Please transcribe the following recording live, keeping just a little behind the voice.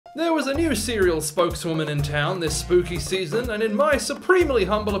There was a new cereal spokeswoman in town this spooky season, and in my supremely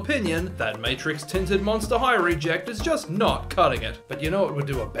humble opinion, that Matrix-tinted Monster High reject is just not cutting it. But you know what would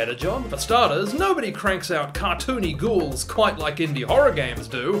do a better job? For starters, nobody cranks out cartoony ghouls quite like indie horror games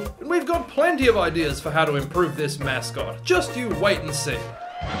do, and we've got plenty of ideas for how to improve this mascot. Just you wait and see.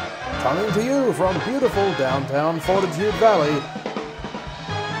 Coming to you from beautiful downtown Fortitude Valley,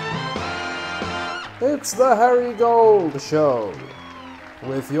 it's the Harry Gold Show,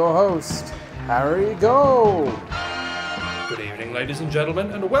 with your host, Harry Gold. Good evening, ladies and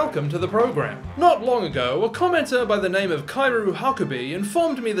gentlemen, and welcome to the program. Not long ago, a commenter by the name of Kairu Huckabee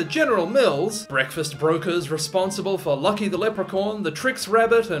informed me that General Mills, breakfast brokers responsible for Lucky the Leprechaun, the Trix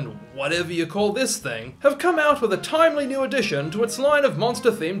Rabbit, and whatever you call this thing, have come out with a timely new addition to its line of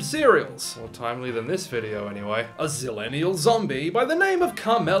monster-themed cereals. More timely than this video, anyway. A zillennial zombie by the name of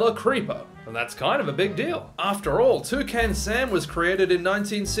Carmella Creeper. And that's kind of a big deal. After all, Toucan Sam was created in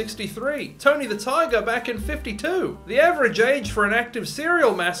 1963, Tony the Tiger back in '52. The average age for an active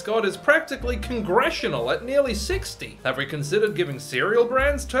cereal mascot is practically congressional at nearly 60. Have we considered giving cereal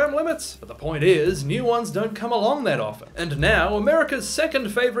brands term limits? But the point is, new ones don't come along that often. And now, America's second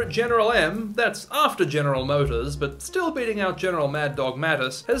favorite General M, that's after General Motors, but still beating out General Mad Dog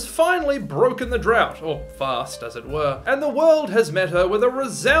Mattis, has finally broken the drought, or fast as it were, and the world has met her with a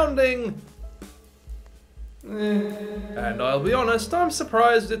resounding And I'll be honest, I'm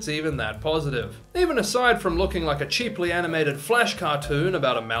surprised it's even that positive. Even aside from looking like a cheaply animated Flash cartoon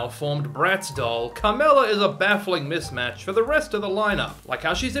about a malformed Bratz doll, Carmella is a baffling mismatch for the rest of the lineup. Like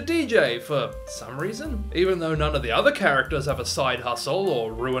how she's a DJ for some reason, even though none of the other characters have a side hustle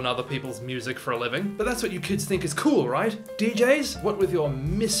or ruin other people's music for a living. But that's what you kids think is cool, right? DJs? What with your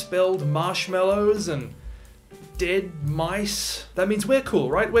misspelled marshmallows and dead mice? That means we're cool,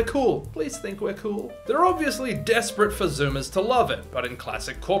 right? We're cool. Please think we're cool. They're obviously desperate for Zoomers to love it, but in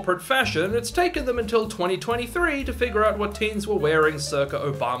classic corporate fashion, it's taken them until 2023 to figure out what teens were wearing circa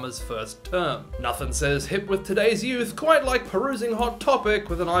Obama's first term. Nothing says hip with today's youth quite like perusing Hot Topic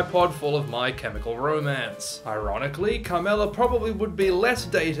with an iPod full of My Chemical Romance. Ironically, Carmella probably would be less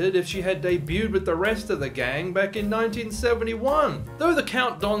dated if she had debuted with the rest of the gang back in 1971. Though the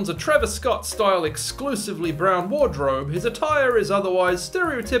Count dons a Travis Scott-style exclusively brown wardrobe, his attire is otherwise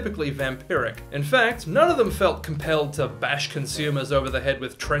stereotypically vampiric. In fact, none of them felt compelled to bash consumers over the head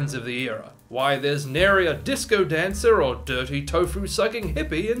with trends of the era. Why, there's nary a disco dancer or dirty tofu-sucking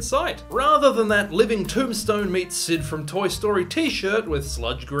hippie in sight. Rather than that living tombstone meets Sid from Toy Story t-shirt with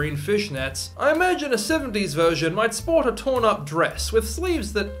sludge green fishnets, I imagine a 70s version might sport a torn-up dress with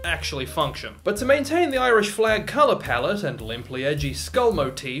sleeves that actually function. But to maintain the Irish flag colour palette and limply edgy skull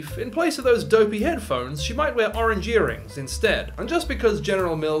motif, in place of those dopey headphones, she might wear orange earrings instead. And just because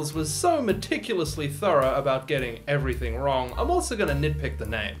General Mills was so meticulously thorough about getting everything wrong, I'm also gonna nitpick the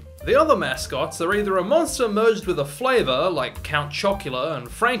name. The other mascots are either a monster merged with a flavour, like Count Chocula and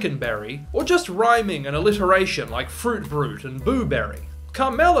Frankenberry, or just rhyming and alliteration like Fruit Brute and Boo Berry.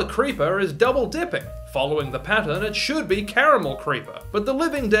 Carmella Creeper is double dipping. Following the pattern, it should be Caramel Creeper. But the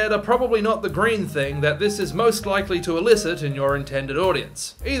living dead are probably not the green thing that this is most likely to elicit in your intended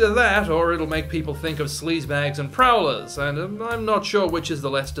audience. Either that, or it'll make people think of sleazebags and prowlers, and I'm not sure which is the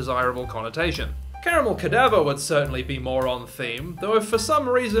less desirable connotation. Caramel Cadaver would certainly be more on theme, though if for some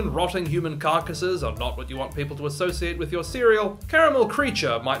reason rotting human carcasses are not what you want people to associate with your cereal, Caramel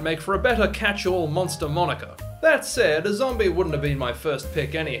Creature might make for a better catch-all monster moniker. That said, a zombie wouldn't have been my first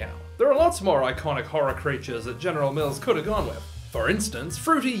pick anyhow. There are lots more iconic horror creatures that General Mills could have gone with. For instance,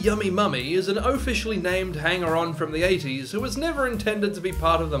 Fruity Yummy Mummy is an officially named hanger-on from the 80s who was never intended to be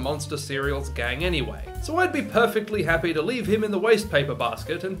part of the Monster Cereals gang anyway, so I'd be perfectly happy to leave him in the wastepaper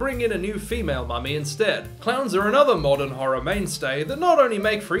basket and bring in a new female mummy instead. Clowns are another modern horror mainstay that not only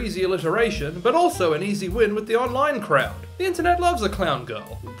make for easy alliteration, but also an easy win with the online crowd. The internet loves a clown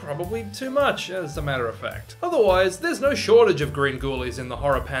girl. Probably too much, as a matter of fact. Otherwise, there's no shortage of green ghoulies in the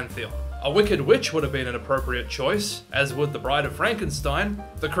horror pantheon. A Wicked Witch would have been an appropriate choice, as would the Bride of Frankenstein,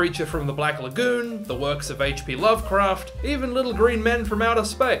 the creature from the Black Lagoon, the works of H.P. Lovecraft, even Little Green Men from Outer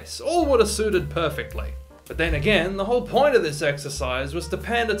Space, all would have suited perfectly. But then again, the whole point of this exercise was to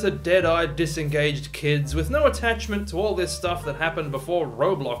pander to dead-eyed, disengaged kids with no attachment to all this stuff that happened before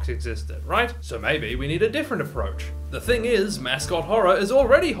Roblox existed, right? So maybe we need a different approach. The thing is, Mascot Horror is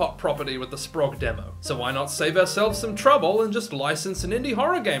already hot property with the Sprog demo, so why not save ourselves some trouble and just license an indie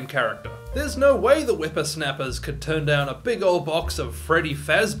horror game character? There's no way the whippersnappers could turn down a big old box of Freddy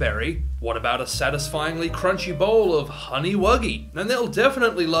Fazberry. What about a satisfyingly crunchy bowl of Honey Wuggy? And they'll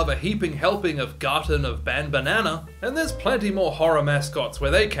definitely love a heaping helping of Garten of Ban Banana. And there's plenty more horror mascots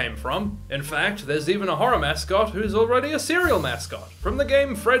where they came from. In fact, there's even a horror mascot who's already a cereal mascot, from the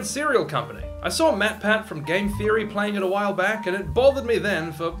game Fred's Cereal Company. I saw MatPat from Game Theory playing it a while back, and it bothered me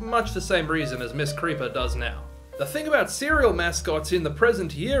then for much the same reason as Miss Creeper does now. The thing about cereal mascots in the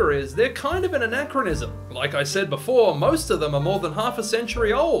present year is they're kind of an anachronism. Like I said before, most of them are more than half a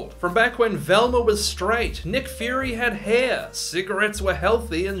century old. From back when Velma was straight, Nick Fury had hair, cigarettes were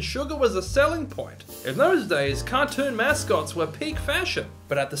healthy, and sugar was a selling point. In those days, cartoon mascots were peak fashion.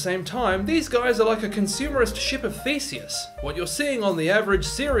 But at the same time, these guys are like a consumerist ship of Theseus. What you're seeing on the average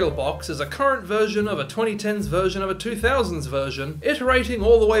cereal box is a current version of a 2010s version of a 2000s version, iterating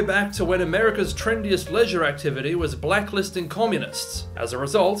all the way back to when America's trendiest leisure activity was blacklisting communists. As a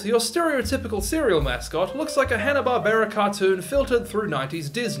result, your stereotypical cereal mascot looks like a Hanna-Barbera cartoon filtered through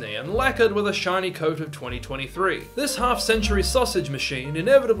 90s Disney and lacquered with a shiny coat of 2023. This half-century sausage machine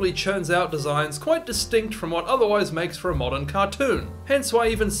inevitably churns out designs quite distinct from what otherwise makes for a modern cartoon. Hence why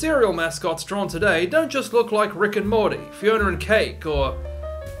even cereal mascots drawn today don't just look like Rick and Morty, Fiona and Cake, or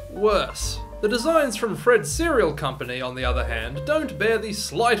worse. The designs from Fred's Cereal Company, on the other hand, don't bear the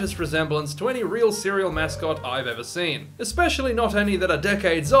slightest resemblance to any real cereal mascot I've ever seen. Especially not any that are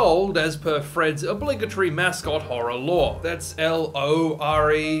decades old, as per Fred's obligatory mascot horror lore. That's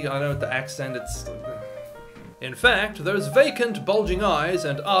L-O-R-E, I know with the accent it's... In fact, those vacant, bulging eyes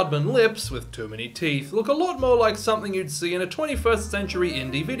and Aardman lips with too many teeth look a lot more like something you'd see in a 21st century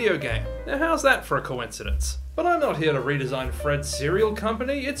indie video game. Now how's that for a coincidence? But I'm not here to redesign Fred's Cereal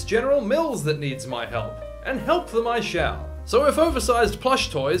Company, it's General Mills that needs my help. And help them I shall. So if oversized plush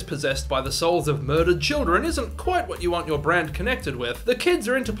toys possessed by the souls of murdered children isn't quite what you want your brand connected with, the kids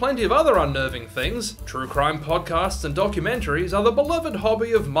are into plenty of other unnerving things. True crime podcasts and documentaries are the beloved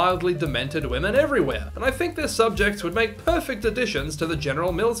hobby of mildly demented women everywhere, and I think their subjects would make perfect additions to the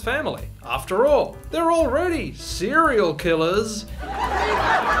General Mills family. After all, they're already serial killers.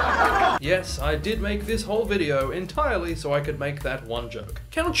 Yes, I did make this whole video entirely so I could make that one joke.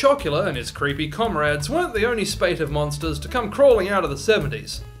 Count Chocula and his creepy comrades weren't the only spate of monsters to come crawling out of the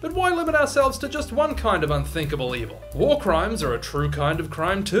 70s. But why limit ourselves to just one kind of unthinkable evil? War crimes are a true kind of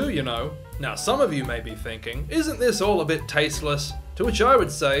crime too, you know. Now some of you may be thinking, isn't this all a bit tasteless? To which I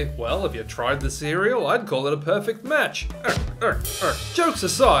would say, well, if you tried the cereal, I'd call it a perfect match. Jokes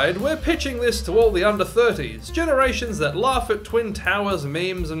aside, we're pitching this to all the under 30s, generations that laugh at Twin Towers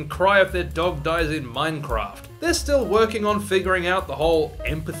memes and cry if their dog dies in Minecraft. They're still working on figuring out the whole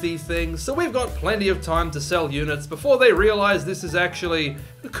empathy thing, so we've got plenty of time to sell units before they realize this is actually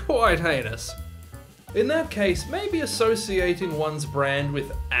quite heinous. In that case, maybe associating one's brand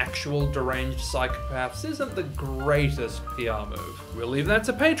with actual deranged psychopaths isn't the greatest PR move. We'll leave that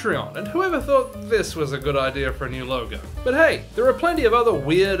to Patreon, and whoever thought this was a good idea for a new logo. But hey, there are plenty of other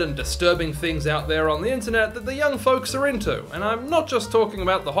weird and disturbing things out there on the internet that the young folks are into, and I'm not just talking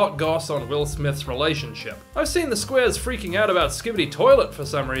about the hot goss on Will Smith's relationship. I've seen the squares freaking out about Skibbity Toilet for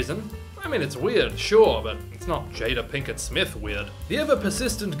some reason. I mean, it's weird, sure, but it's not Jada Pinkett Smith weird. The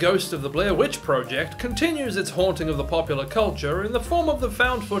ever-persistent ghost of the Blair Witch Project continues its haunting of the popular culture in the form of the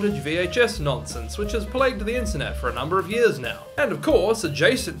found footage VHS nonsense which has plagued the internet for a number of years now. And of course,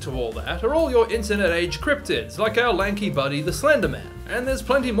 adjacent to all that are all your internet-age cryptids, like our lanky buddy the Slender Man. And there's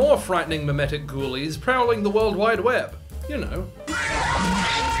plenty more frightening mimetic ghoulies prowling the World Wide Web. You know,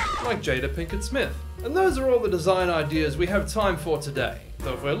 like Jada Pinkett Smith. And those are all the design ideas we have time for today.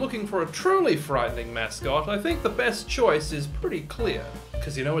 Though if we're looking for a truly frightening mascot, I think the best choice is pretty clear.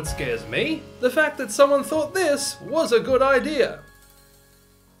 Because you know what scares me? The fact that someone thought this was a good idea.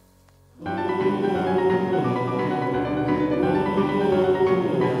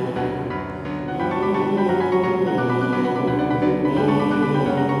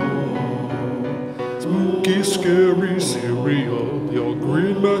 Spooky, scary cereal, your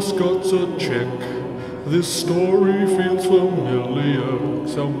green mascot's a chick. This story feels familiar,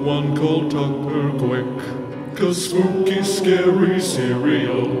 someone call Tucker quick. 'Cause spooky, scary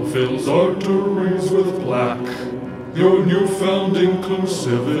cereal fills arteries with plaque. Your newfound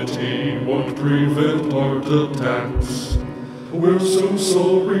inclusivity won't prevent heart attacks. We're so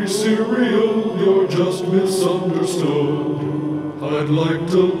sorry, cereal, you're just misunderstood. I'd like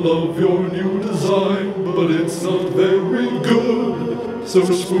to love your new design, but it's not very good. So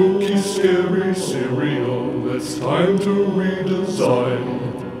spooky, scary cereal, it's time to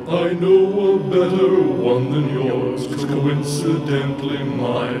redesign. I know a better one than yours, coincidentally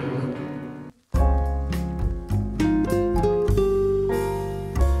mine.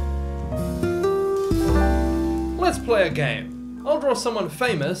 Let's play a game. I'll draw someone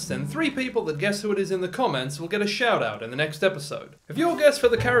famous, and 3 people that guess who it is in the comments will get a shout out in the next episode. If your guess for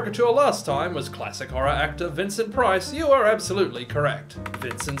the caricature last time was classic horror actor Vincent Price, you are absolutely correct.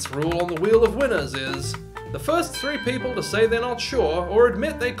 Vincent's rule on the Wheel of Winners is the first 3 people to say they're not sure or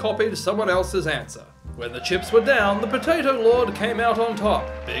admit they copied someone else's answer. When the chips were down, the Potato Lord came out on top.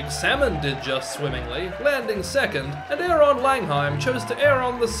 Big Salmon did just swimmingly, landing second, and Aaron Langheim chose to err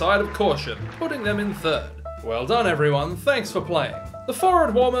on the side of caution, putting them in third. Well done everyone, thanks for playing. The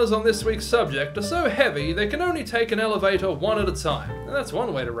forehead warmers on this week's subject are so heavy they can only take an elevator one at a time, and that's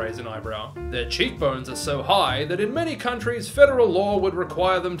one way to raise an eyebrow. Their cheekbones are so high that in many countries federal law would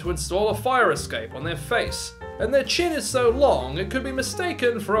require them to install a fire escape on their face, and their chin is so long it could be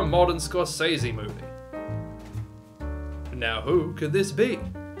mistaken for a modern Scorsese movie. Now who could this be?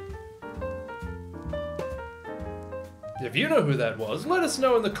 If you know who that was, let us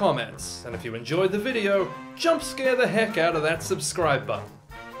know in the comments, and if you enjoyed the video, jump scare the heck out of that subscribe button.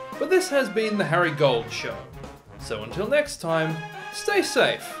 But this has been the Harry Gold Show, so until next time, stay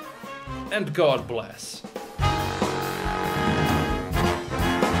safe, and God bless.